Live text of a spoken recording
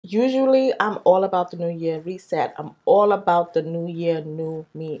Usually, I'm all about the new year reset. I'm all about the new year, new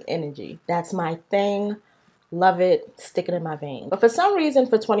me energy. That's my thing. Love it. Stick it in my vein. But for some reason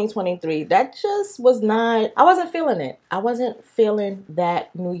for 2023, that just was not, I wasn't feeling it. I wasn't feeling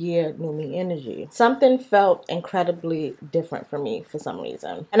that new year, new me energy. Something felt incredibly different for me for some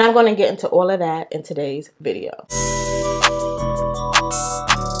reason. And I'm going to get into all of that in today's video.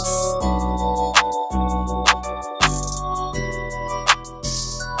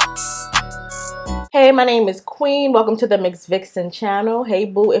 Hey, my name is Queen. Welcome to the Mixed Vixen channel. Hey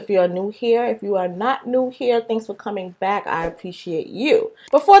boo, if you're new here. If you are not new here, thanks for coming back. I appreciate you.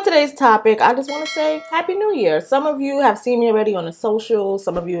 Before today's topic, I just want to say Happy New Year. Some of you have seen me already on the socials.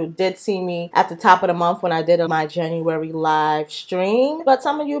 Some of you did see me at the top of the month when I did my January live stream. But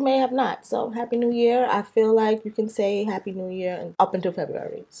some of you may have not. So Happy New Year. I feel like you can say Happy New Year up until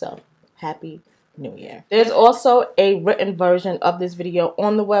February. So Happy New Year. There's also a written version of this video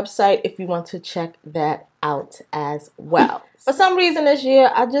on the website if you want to check that out as well. For some reason this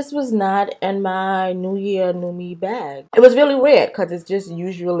year, I just was not in my new year, new me bag. It was really weird because it's just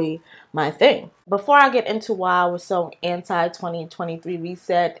usually my thing. Before I get into why I was so anti-2023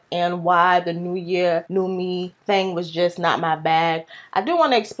 reset and why the new year, new me thing was just not my bag, I do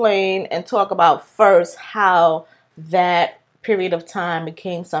want to explain and talk about first how that period of time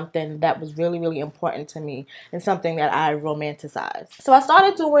became something that was really, really important to me and something that I romanticized. So I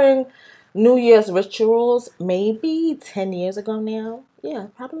started doing New Year's rituals maybe 10 years ago now. Yeah,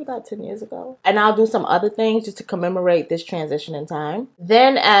 probably about 10 years ago. And I'll do some other things just to commemorate this transition in time.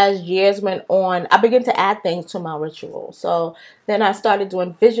 Then as years went on, I began to add things to my ritual. So then I started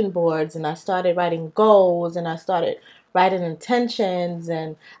doing vision boards and I started writing goals and I started writing intentions,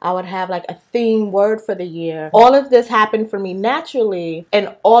 and I would have like a theme word for the year. All of this happened for me naturally,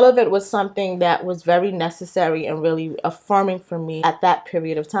 and all of it was something that was very necessary and really affirming for me at that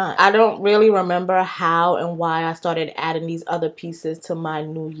period of time. I don't really remember how and why I started adding these other pieces to my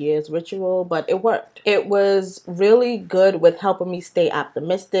New Year's ritual, but it worked. It was really good with helping me stay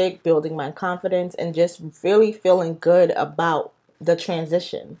optimistic, building my confidence, and just really feeling good about the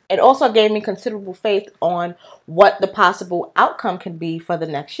transition. It also gave me considerable faith on what the possible outcome can be for the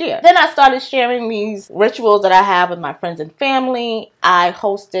next year. Then I started sharing these rituals that I have with my friends and family. I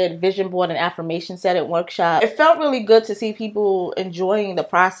hosted vision board and affirmation setting workshops. It felt really good to see people enjoying the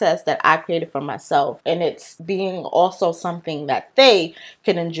process that I created for myself, and it's being also something that they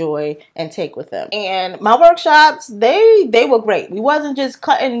can enjoy and take with them. And my workshops, they were great. We wasn't just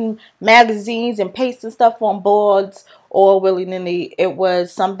cutting magazines and pasting stuff on boards or willy-nilly. It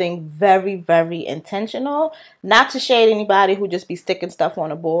was something very, very intentional. Not to shade anybody who just be sticking stuff on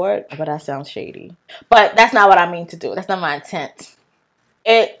a board, but that sounds shady. But that's not what I mean to do. That's not my intent.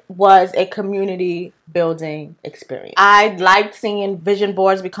 It was a community building experience. I liked seeing vision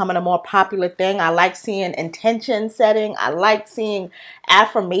boards becoming a more popular thing. I liked seeing intention setting. I liked seeing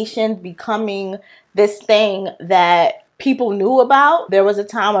affirmations becoming this thing that people knew about. There was a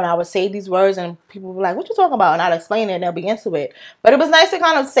time when I would say these words and people were like, what you talking about? And I'd explain it and they'll be into it. But it was nice to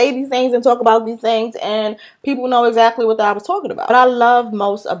kind of say these things and talk about these things and people know exactly what I was talking about. What I love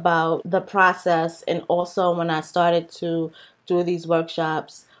most about the process, and also when I started to do these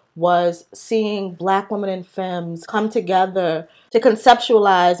workshops, was seeing Black women and femmes come together to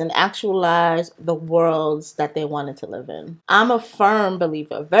conceptualize and actualize the worlds that they wanted to live in. I'm a firm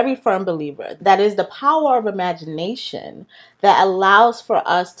believer, very firm believer, that is the power of imagination that allows for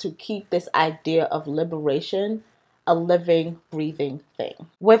us to keep this idea of liberation a living, breathing thing.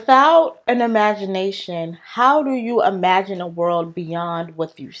 Without an imagination, how do you imagine a world beyond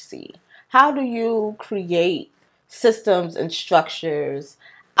what you see? How do you create systems and structures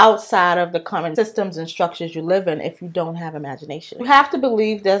outside of the current systems and structures you live in if you don't have imagination? You have to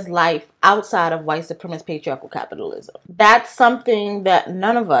believe there's life outside of white supremacist patriarchal capitalism. That's something that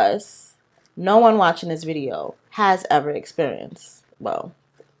none of us, no one watching this video, has ever experienced. Well,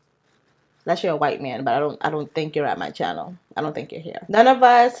 unless you're a white man, but I don't think you're at my channel. I don't think you're here. None of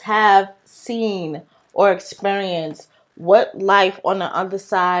us have seen or experienced what life on the other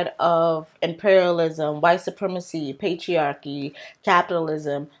side of imperialism, white supremacy, patriarchy,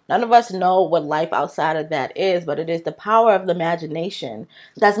 capitalism, none of us know what life outside of that is, but it is the power of the imagination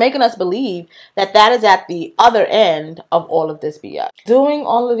that's making us believe that that is at the other end of all of this BS. Doing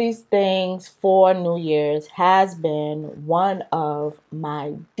all of these things for New Year's has been one of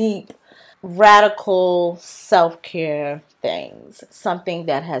my deep, radical self-care things, something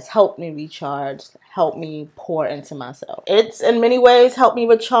that has helped me recharge, helped me pour into myself. It's in many ways helped me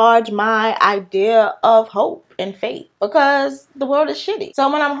recharge my idea of hope and faith, because the world is shitty.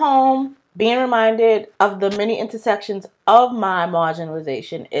 So when I'm home, being reminded of the many intersections of my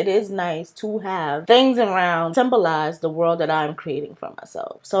marginalization, it is nice to have things around symbolize the world that I'm creating for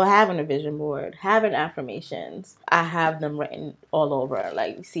myself. So having a vision board, having affirmations, I have them written all over.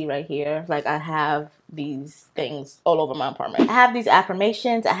 Like you see right here, like I have these things all over my apartment. I have these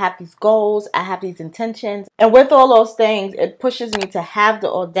affirmations, I have these goals, I have these intentions. And with all those things, it pushes me to have the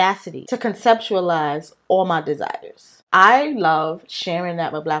audacity to conceptualize all my desires. I love sharing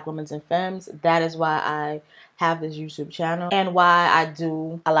that with Black women and femmes. That is why I have this YouTube channel and why I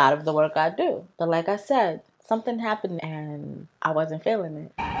do a lot of the work I do. But like I said, something happened and I wasn't feeling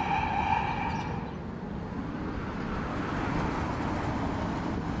it.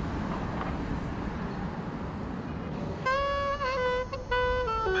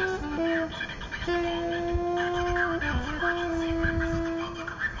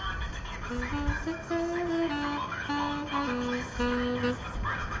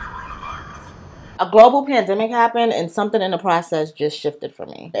 A global pandemic happened and something in the process just shifted for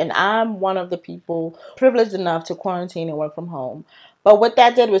me. And I'm one of the people privileged enough to quarantine and work from home. But what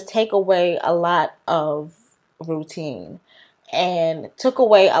that did was take away a lot of routine and took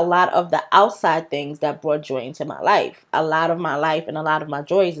away a lot of the outside things that brought joy into my life. A lot of my life and a lot of my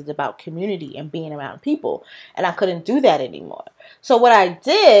joys is about community and being around people. And I couldn't do that anymore. So what I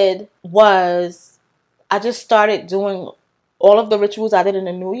did was I just started doing all of the rituals I did in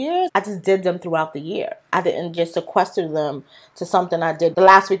the New Year. I just did them throughout the year. I didn't just sequester them to something I did the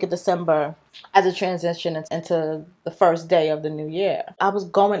last week of December as a transition into the first day of the new year. I was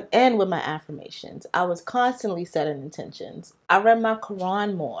going in with my affirmations. I was constantly setting intentions. I read my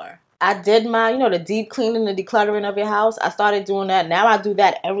Quran more. I did my, the deep cleaning, the decluttering of your house. I started doing that. Now I do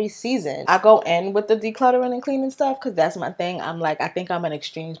that every season. I go in with the decluttering and cleaning stuff because that's my thing. I think I'm an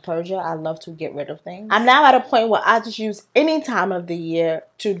extreme purger. I love to get rid of things. I'm now at a point where I just use any time of the year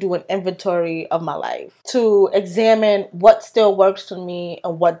to do an inventory of my life, to examine what still works for me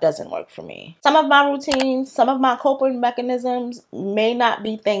and what doesn't work for me. Some of my routines, some of my coping mechanisms may not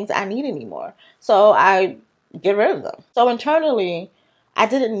be things I need anymore. So I get rid of them. So internally, I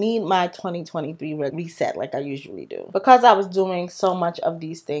didn't need my 2023 reset like I usually do because I was doing so much of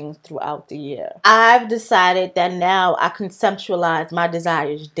these things throughout the year. I've decided that now I conceptualize my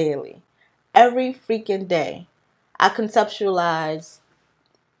desires daily. Every freaking day, I conceptualize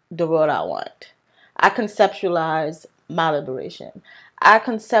the world I want. I conceptualize my liberation. I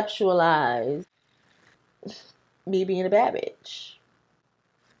conceptualize me being a bad bitch.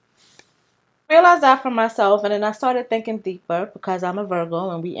 I realized that for myself, and then I started thinking deeper because I'm a Virgo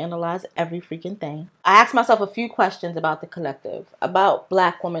and we analyze every freaking thing. I asked myself a few questions about the collective, about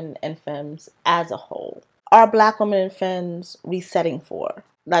Black women and femmes as a whole. Are Black women and femmes resetting for?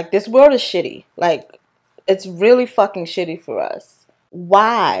 Like, this world is shitty. Like, it's really fucking shitty for us.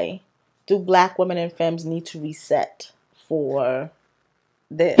 Why do Black women and femmes need to reset for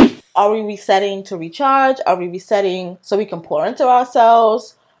this? Are we resetting to recharge? Are we resetting so we can pour into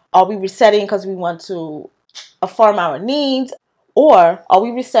ourselves? Are we resetting because we want to affirm our needs? Or are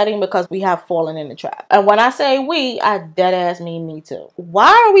we resetting because we have fallen in the trap? And when I say we, I dead ass mean me too.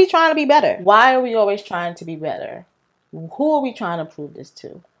 Why are we trying to be better? Why are we always trying to be better? Who are we trying to prove this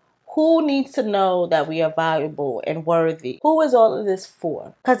to? Who needs to know that we are valuable and worthy? Who is all of this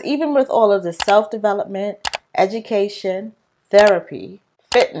for? Because even with all of this self-development, education, therapy,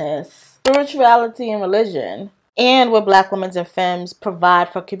 fitness, spirituality, and religion, and what Black women and femmes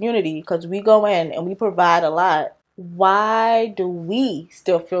provide for community, because we go in and we provide a lot, why do we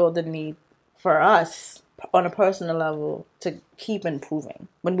still feel the need for us on a personal level to keep improving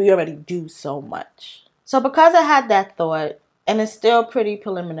when we already do so much? So because I had that thought, and it's still pretty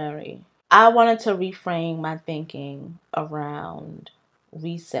preliminary, I wanted to reframe my thinking around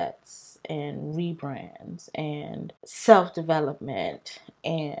resets and rebrands and self-development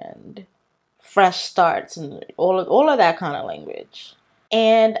and fresh starts and all of that kind of language.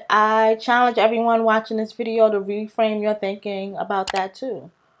 And I challenge everyone watching this video to reframe your thinking about that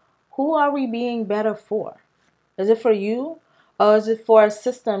too. Who are we being better for? Is it for you? Or is it for a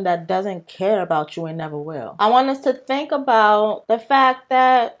system that doesn't care about you and never will? I want us to think about the fact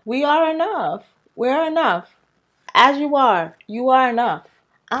that we are enough. We're enough. As you are enough.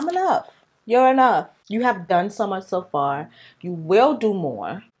 I'm enough. You're enough. You have done so much so far. You will do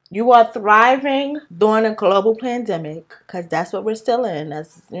more. You are thriving during a global pandemic because that's what we're still in.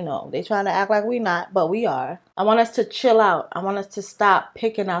 That's, they trying to act like we're not, but we are. I want us to chill out. I want us to stop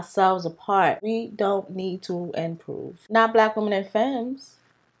picking ourselves apart. We don't need to improve. Not Black women and femmes.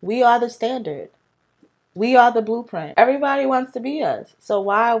 We are the standard. We are the blueprint. Everybody wants to be us. So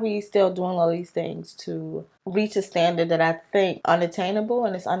why are we still doing all these things to reach a standard that I think unattainable?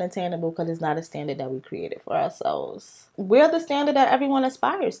 And it's unattainable because it's not a standard that we created for ourselves. We're the standard that everyone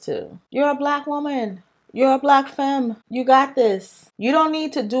aspires to. You're a black woman. You're a black femme. You got this. You don't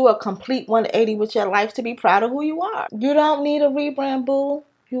need to do a complete 180 with your life to be proud of who you are. You don't need a rebrand, boo.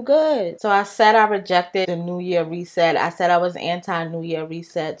 You good. So I said I rejected the New Year reset. I said I was anti-New Year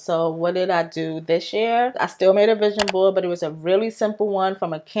reset. So what did I do this year? I still made a vision board, but it was a really simple one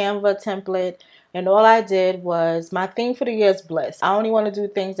from a Canva template. And all I did was, my theme for the year is bliss. I only want to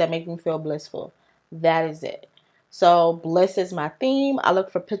do things that make me feel blissful. That is it. So bliss is my theme. I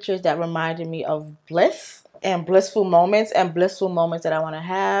look for pictures that reminded me of bliss and blissful moments that I want to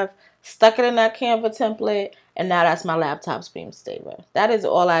have. Stuck it in that Canva template, and now that's my laptop screensaver. That is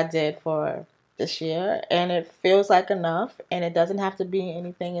all I did for this year, and it feels like enough, and it doesn't have to be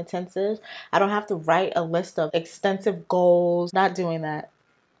anything intensive. I don't have to write a list of extensive goals. Not doing that.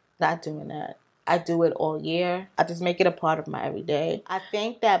 Not doing that. I do it all year. I just make it a part of my everyday. I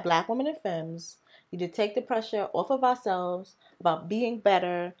think that black women and femmes need to take the pressure off of ourselves about being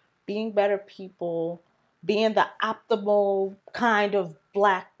better people, being the optimal kind of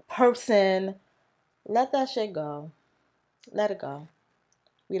black person. Let that shit go. Let it go.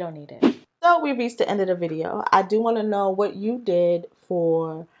 We don't need it. So we reached the end of the video. I do want to know what you did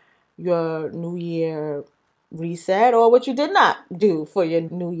for your New Year reset, or what you did not do for your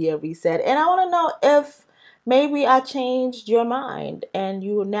New Year reset. And I want to know if maybe I changed your mind and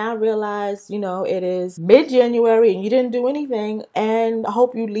you now realize, it is mid-January and you didn't do anything. And I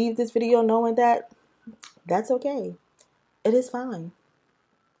hope you leave this video knowing that that's okay. It is fine.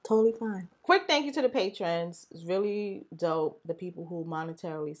 Totally fine. Quick thank you to the patrons. It's really dope. The people who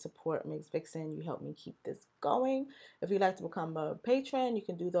monetarily support Mix Vixen. You help me keep this going. If you'd like to become a patron, you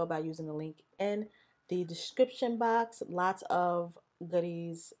can do that by using the link in the description box. Lots of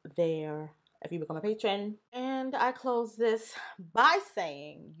goodies there if you become a patron. And I close this by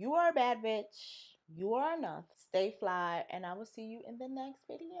saying, you are a bad bitch. You are enough. Stay fly. And I will see you in the next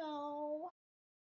video.